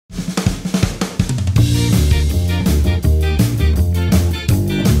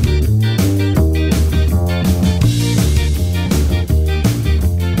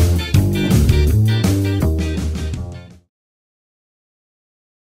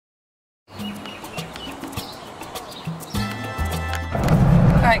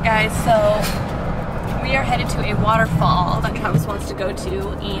Alright guys, so we are headed to a waterfall that Travis wants to go to,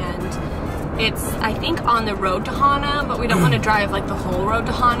 and it's, I think, on the road to Hana, but we don't want to drive like the whole road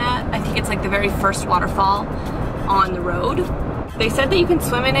to Hana. I think it's like the very first waterfall on the road. They said that you can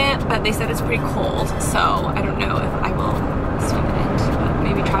swim in it, but they said it's pretty cold, so I don't know if I will swim in it, but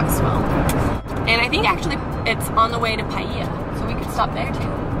maybe Travis will. And I think actually it's on the way to Paia, so we could stop there too.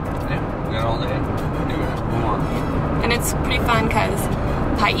 Yeah, we got all day. Do it. Come on. And it's pretty fun because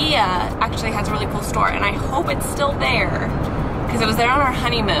Paia actually has a really cool store, and I hope it's still there because it was there on our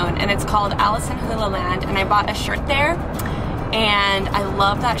honeymoon, and it's called Alice in Hula Land, and I bought a shirt there, and I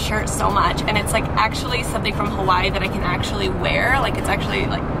love that shirt so much, and it's like actually something from Hawaii that I can actually wear, like it's actually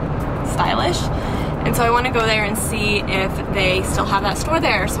like stylish, and so I want to go there and see if they still have that store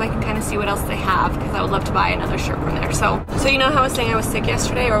there so I can kind of see what else they have, because I would love to buy another shirt from there. So you know how I was saying I was sick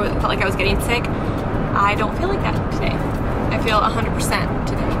yesterday, or felt like I was getting sick? I don't feel like that today. I feel 100%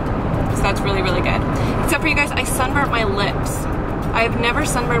 today. So that's really, really good. Except for you guys, I sunburnt my lips. I have never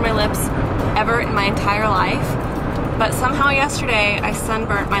sunburned my lips ever in my entire life. But somehow yesterday, I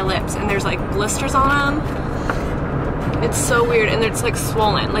sunburnt my lips and there's like blisters on them. It's so weird, and it's like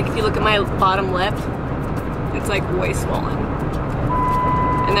swollen. Like if you look at my bottom lip, it's like way swollen.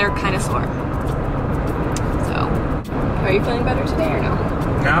 And they're kind of sore. So, are you feeling better today or no?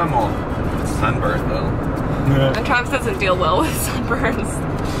 Now I'm all sunburned though. And Travis doesn't deal well with sunburns.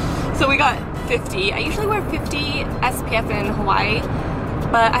 So we got 50. I usually wear 50 SPF in Hawaii,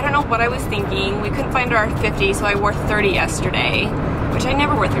 but I don't know what I was thinking. We couldn't find our 50, so I wore 30 yesterday, which I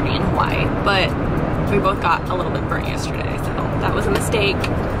never wear 30 in Hawaii, but we both got a little bit burnt yesterday, so that was a mistake.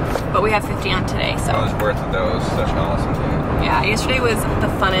 But we have 50 on today, so. It was worth it though. It was such an awesome day. Yeah, yesterday was the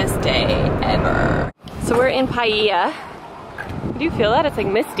funnest day ever. So we're in Paia. Do you feel that? It's like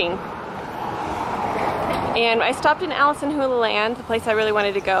misting. And I stopped in Alice in Hula Land, the place I really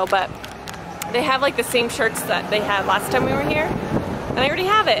wanted to go, but they have like the same shirts that they had last time we were here, and I already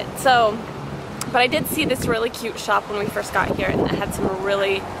have it. So, but I did see this really cute shop when we first got here, and it had some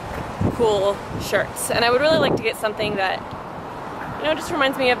really cool shirts. And I would really like to get something that, you know, just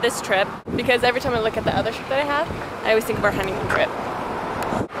reminds me of this trip, because every time I look at the other shirt that I have, I always think of our honeymoon trip.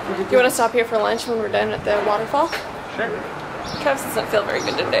 Do you want to stop here for lunch when we're done at the waterfall? Sure. Travis doesn't feel very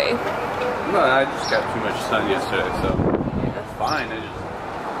good today. No, I just got too much sun yesterday, so that's fine.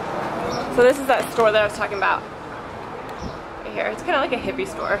 So this is that store that I was talking about. Right here. It's kind of like a hippie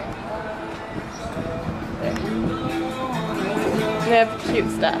store. They have cute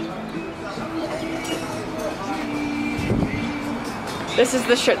stuff. This is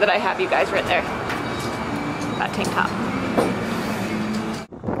the shirt that I have, you guys, right there. That tank top.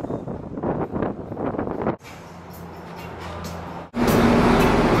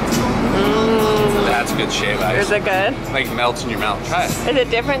 That's good shave ice. Is it good? Like melts in your mouth. Try it. Is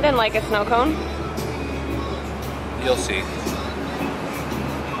it different than like a snow cone? You'll see.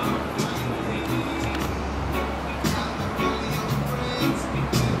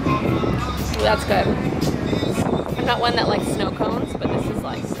 Ooh, that's good. I'm not one that likes snow cones, but this is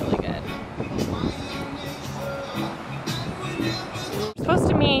like really good. We're supposed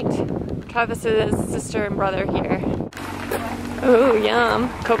to meet Travis's sister and brother here. Ooh, yum.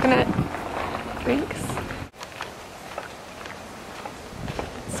 Coconut drinks.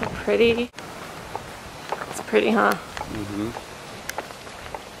 So pretty. It's pretty, huh? Mm-hmm.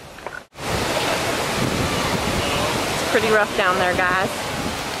 It's pretty rough down there, guys.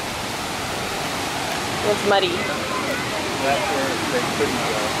 It's muddy. That's where they couldn't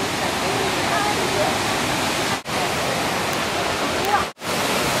go.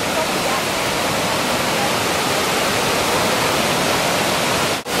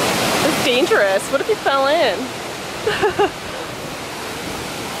 It's dangerous. What if you fell in?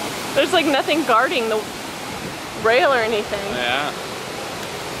 There's like nothing guarding the rail or anything. Yeah.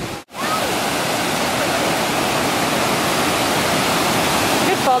 You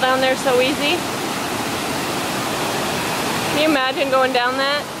could fall down there so easy. Can you imagine going down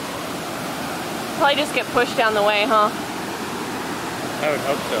that? Probably just get pushed down the way, huh? I would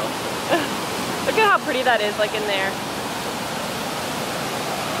hope so. Look at how pretty that is, like in there.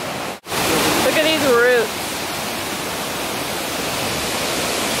 Look at these roots.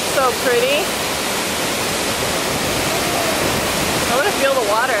 So pretty. I want to feel the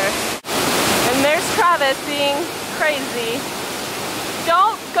water. And there's Travis being crazy.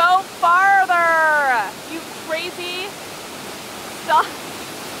 Don't go farther! You crazy. Stop.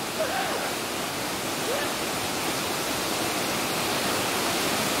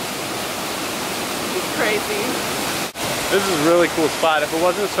 He's crazy. This is a really cool spot. If it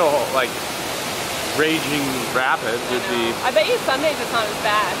wasn't so like raging rapids would be. I bet you Sundays it's not as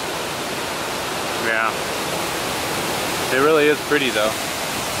bad. Yeah. It really is pretty though.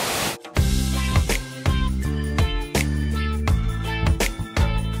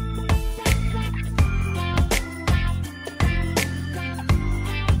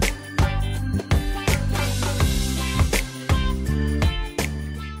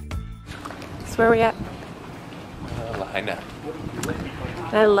 So where are we at? Lahaina.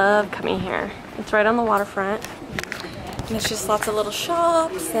 I love coming here. It's right on the waterfront. And there's just lots of little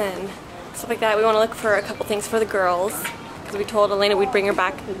shops and stuff like that. We want to look for a couple things for the girls. Because we told Elena we'd bring her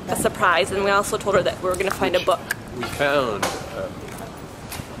back a surprise. And we also told her that we were going to find a book. We found a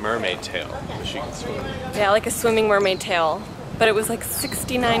mermaid tail that she can swim. Yeah, like a swimming mermaid tail. But it was like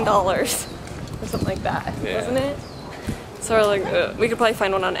 $69 or something like that, wasn't it? So we're like, we could probably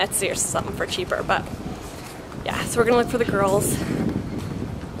find one on Etsy or something for cheaper, but yeah, so we're gonna look for the girls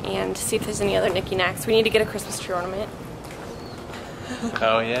and see if there's any other knicky knacks. We need to get a Christmas tree ornament.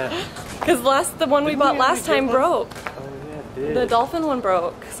 Oh yeah. Because the one we bought last time broke. Oh yeah, it did. The dolphin one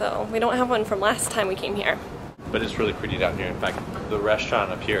broke, so we don't have one from last time we came here. But it's really pretty down here. In fact, the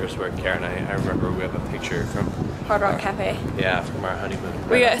restaurant up here is where Kara and I remember we have a picture from Hard Rock Cafe. Yeah, from our honeymoon.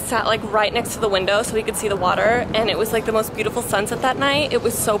 We sat like right next to the window so we could see the water, and it was like the most beautiful sunset that night. It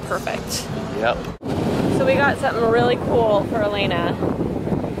was so perfect. Yep. So we got something really cool for Elena.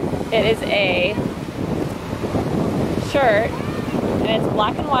 It is a shirt, and it's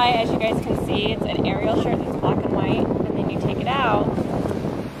black and white, as you guys can see. It's an Ariel shirt that's black and white, and then you take it out,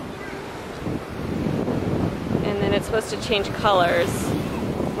 and then it's supposed to change colors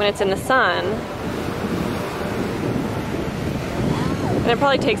when it's in the sun. And it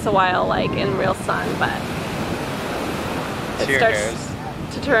probably takes a while, like in real sun, but it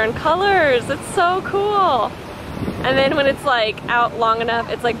starts to turn colors. It's so cool. And then when it's like out long enough,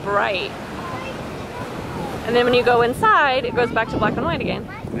 it's like bright. And then when you go inside, it goes back to black and white again.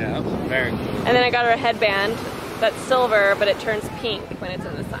 Yeah, very cool. And then I got her a headband that's silver, but it turns pink when it's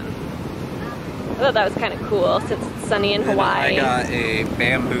in the sun. I thought that was kind of cool since it's sunny in Hawaii. I got a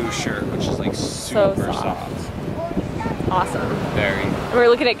bamboo shirt, which is like super soft. Awesome. Very. And we're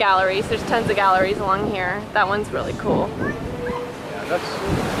looking at galleries. There's tons of galleries along here. That one's really cool. Yeah, that's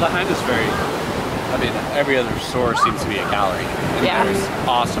Lahaina's very. I mean, every other store seems to be a gallery. And there's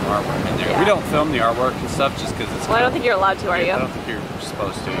awesome artwork in there. Yeah. We don't film the artwork and stuff just because it's. Well, I don't think you're allowed to, are you? I don't think you're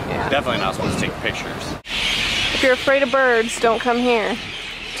supposed to. Yeah. You're definitely not supposed to take pictures. If you're afraid of birds, don't come here.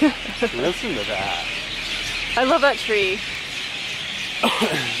 Listen to that. I love that tree.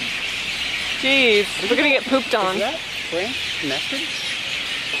 Jeez, we're gonna get pooped on. Is that branch connected?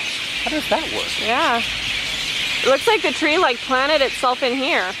 How does that work? Yeah. It looks like the tree like planted itself in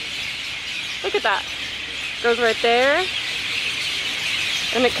here. Look at that. Goes right there.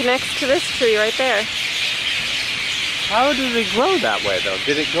 And it connects to this tree right there. How did it grow that way though?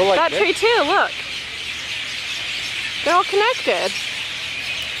 Did it go like that this? tree too, look. They're all connected.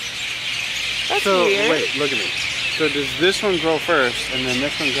 That's weird. Wait, look at me. So does this one grow first, and then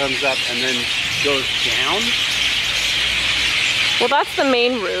this one comes up and then goes down? Well, that's the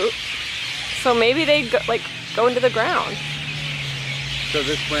main root. So maybe they go into the ground. So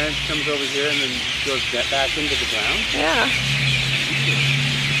this branch comes over here and then goes back into the ground? Yeah.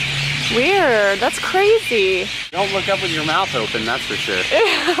 Weird. That's crazy. Don't look up with your mouth open, that's for sure.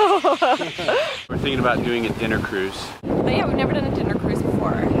 We're thinking about doing a dinner cruise. But yeah, we've never done a dinner cruise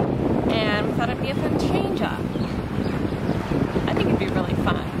before. And we thought it'd be a fun change up. I think it'd be really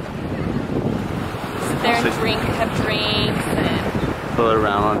fun. Sit there and have drinks and pull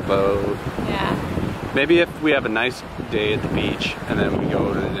around on a boat. Yeah. Maybe if we have a nice day at the beach and then we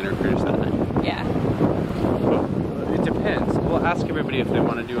go to the dinner cruise that night. Yeah. Well, it depends. We'll ask everybody if they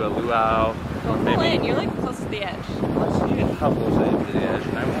want to do a luau. Don't fall in. You're like close to the edge. Let's see how close I am to the edge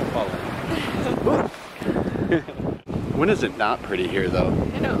and I won't fall in. When is it not pretty here though?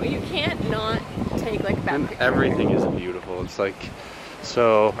 I know. You can't not take like a bad picture. Everything is beautiful. It's like,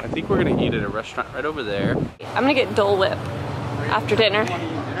 so I think we're gonna eat at a restaurant right over there. I'm gonna get Dole Whip after dinner. You want to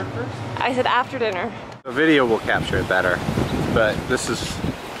eat dinner first? I said after dinner. The video will capture it better, but this is.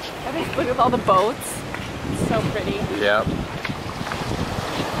 I think look at all the boats. It's so pretty. Yep.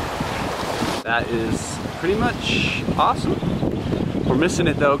 That is pretty much awesome. We're missing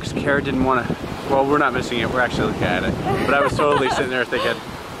it though because Kara didn't want to. Well, we're not missing it. We're actually looking at it. But I was totally sitting there thinking.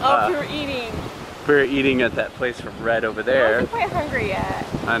 Oh, we were eating. We were eating at that place from Red over there. I wasn't quite hungry yet.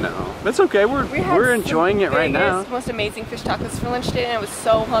 I know. That's okay. We're enjoying it right now. Most amazing fish tacos for lunch today, and I was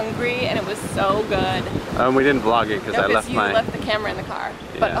so hungry, and it was so good. We didn't vlog it because I left you my. left the camera in the car.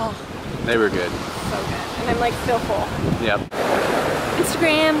 Yeah. But oh, they were good. so good. And I'm like still full. Yep.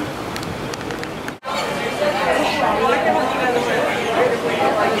 Instagram.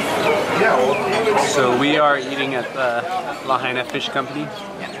 So we are eating at the Lahaina Fish Company.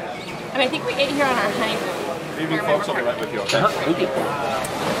 And I think we ate here on our honeymoon. Maybe folks will be right with you, okay? Thank you.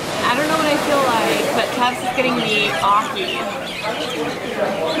 I don't know what I feel like, but Travis is getting the ahi,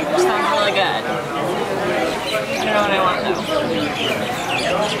 which sounds really good. I don't know what I want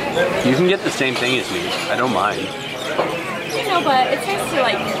though. You can get the same thing as me. I don't mind. You know, but it's nice to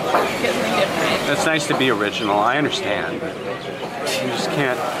like get something different. It's nice to be original. I understand. You just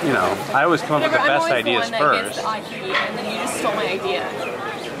can't, you know. I always come up with the best ideas I'm first. the one that gets the ahi, and then you just stole my idea.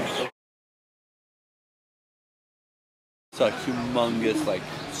 It's a humongous, like,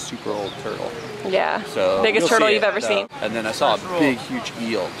 super old turtle. Yeah. So biggest turtle you've ever seen. And then I saw a big, huge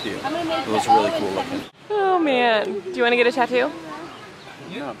eel too. It was really cool looking. Oh man. Do you want to get a tattoo?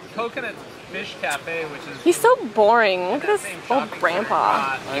 Yeah. Coconut Fish Cafe, which is He's so boring. Look at this old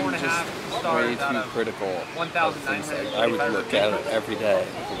grandpa. I'm just way too critical of things like I would look at it every day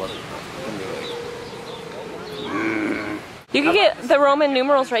for what You could get the Roman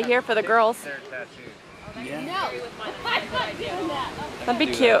numerals right here for the girls. their tattoo. That'd be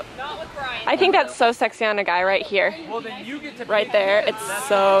cute. I think that's so sexy on a guy right here. Well, then you get to Right there. It's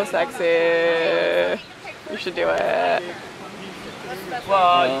so sexy. You should do it.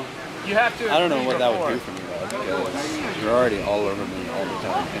 Well, you have to. I don't know what that would do for me though, because you're already all over me all the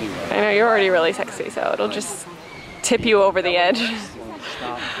time anyway. I know, you're already really sexy, so it'll just tip you over the edge.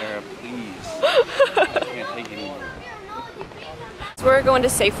 Stop there, please. I can't take it anymore. So we're going to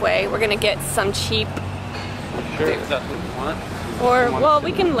Safeway. We're gonna get some cheap, Sure, is that what you want? or, well,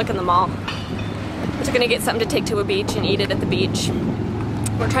 we can look in the mall. We're just gonna get something to take to a beach and eat it at the beach.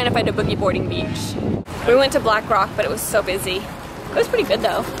 We're trying to find a boogie boarding beach. We went to Black Rock, but it was so busy. It was pretty good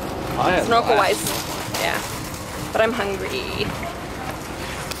though, snorkel wise. Yeah, but I'm hungry.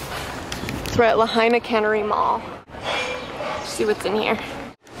 So we're at Lahaina Cannery Mall. Let's see what's in here.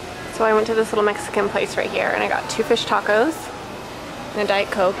 So I went to this little Mexican place right here and I got 2 fish tacos and a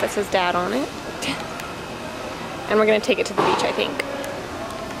Diet Coke that says Dad on it. And we're gonna take it to the beach, I think.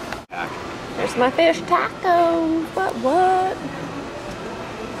 There's my fish tacos. What?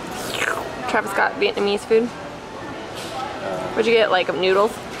 Travis got Vietnamese food. What'd you get, like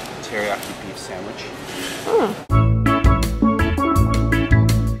noodles? Teriyaki beef sandwich. Mm.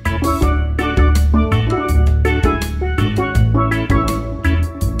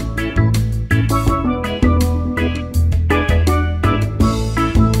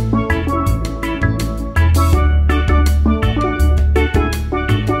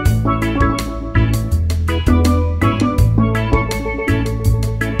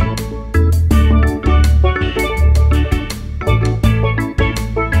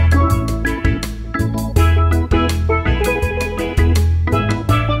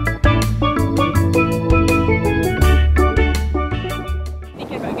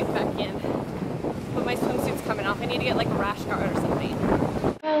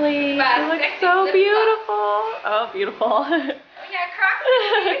 Beautiful. Yeah, crocs.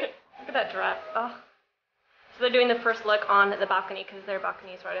 Look at that dress. Oh. So they're doing the first look on the balcony because their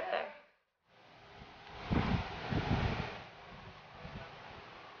balcony is right up there.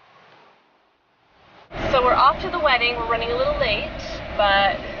 So we're off to the wedding. We're running a little late,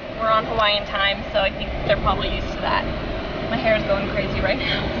 but we're on Hawaiian time, so I think they're probably used to that. My hair is going crazy right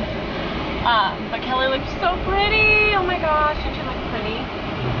now. But Kelly looks so pretty. Oh my gosh, didn't she look pretty?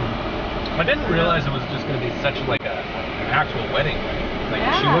 I didn't realize it was just going to be such like an actual wedding. Like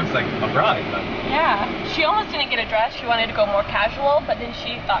Yeah. she looks like a bride. But Yeah, she almost didn't get a dress. She wanted to go more casual, but then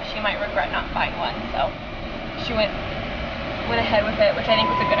she thought she might regret not buying one, so she went ahead with it, which I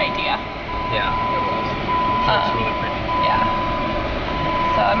think was a good idea. yeah, it was. She looks really pretty.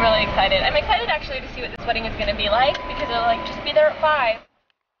 Yeah. So I'm really excited. I'm excited actually to see what this wedding is going to be like because it'll like just be there at 5.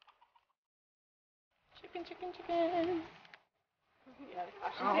 Chicken, chicken, chicken.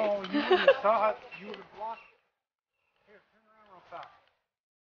 Oh, you would have thought you would have blocked. Here, turn around real fast.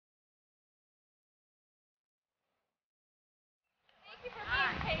 Thank you for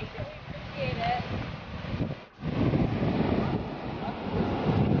being patient. We appreciate it.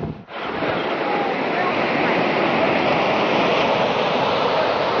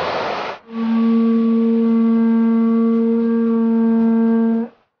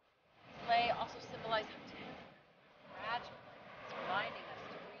 Sleigh also symbolizes fragile. It's reminding us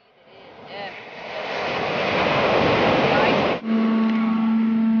to breathe it in.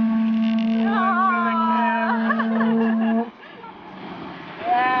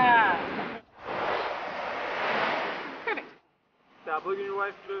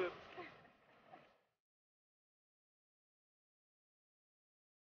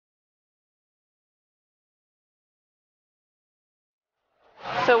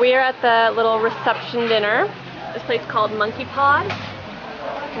 So we are at the little reception dinner. This place called Monkey Pod.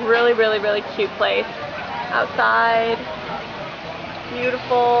 Really, really, really cute place. Outside.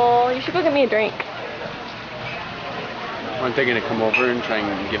 Beautiful. You should go get me a drink. Aren't they gonna come over and try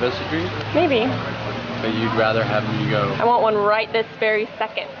and give us a drink? Maybe. But you'd rather have me go. I want one right this very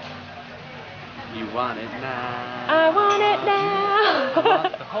second. You want it now. I want it now. I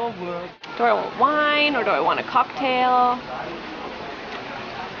want the whole world. Do I want wine or do I want a cocktail?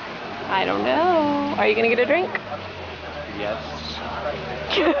 I don't know. Are you gonna get a drink? Yes.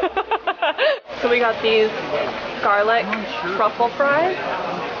 So we got these garlic truffle fries.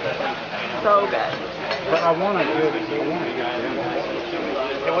 So good. But I want to get them.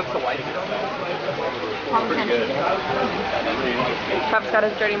 Hey, what's the white? Pretty good. Trev's got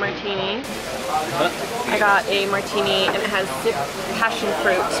his dirty martini. I got a martini and it has passion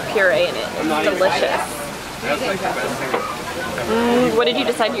fruit puree in it. It's delicious. That's like the best thing. What did you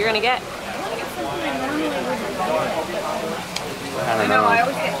decide you're gonna get? I don't know. I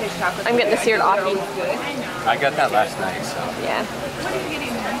always get fish tacos. I'm getting the seared ahi. I got that last night, so. Yeah.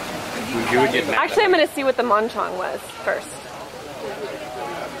 You would get Actually, I'm gonna see what the monchong was first.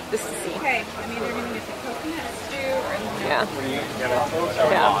 Just to see. Okay, I'm either gonna get the coconut stew or Yeah.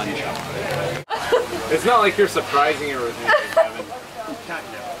 Yeah. It's not like you're surprising everything, Kevin.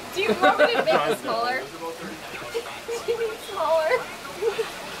 do you want me to make it smaller? Do you need smaller?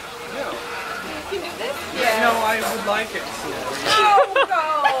 No. You can do this? No, I would like it. Oh, no!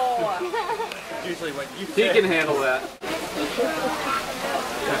 Usually what you He can handle that.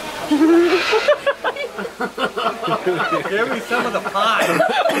 Give me some of the pie.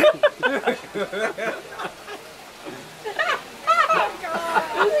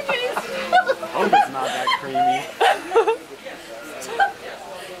 Oh, it's not that creamy.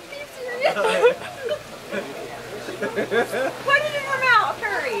 Put it in your mouth,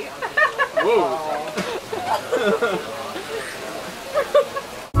 hurry! Whoa.